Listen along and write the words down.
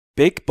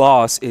big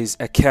boss is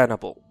a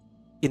cannibal.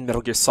 In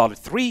Metal Gear Solid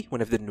 3,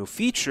 one of the new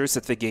features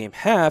that the game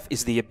have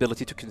is the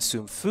ability to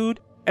consume food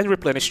and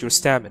replenish your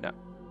stamina.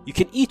 You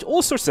can eat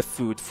all sorts of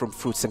food, from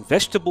fruits and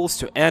vegetables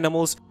to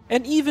animals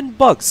and even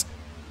bugs.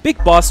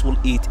 Big Boss will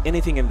eat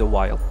anything in the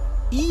wild,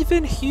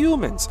 even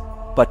humans,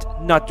 but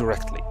not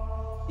directly.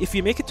 If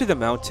you make it to the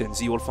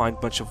mountains, you will find a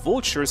bunch of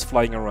vultures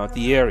flying around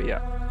the area.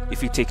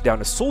 If you take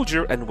down a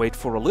soldier and wait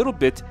for a little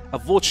bit, a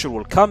vulture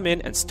will come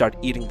in and start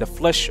eating the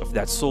flesh of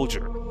that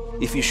soldier.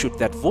 If you shoot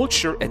that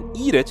vulture and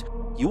eat it,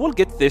 you will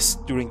get this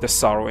during the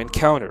Sorrow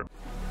encounter.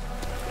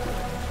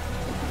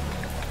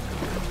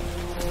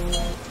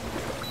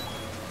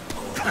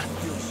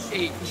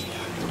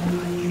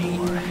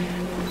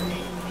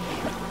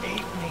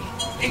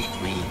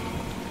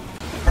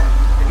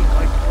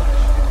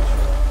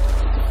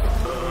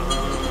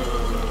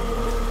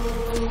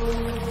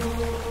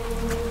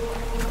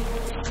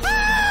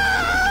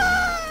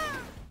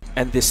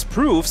 And this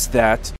proves that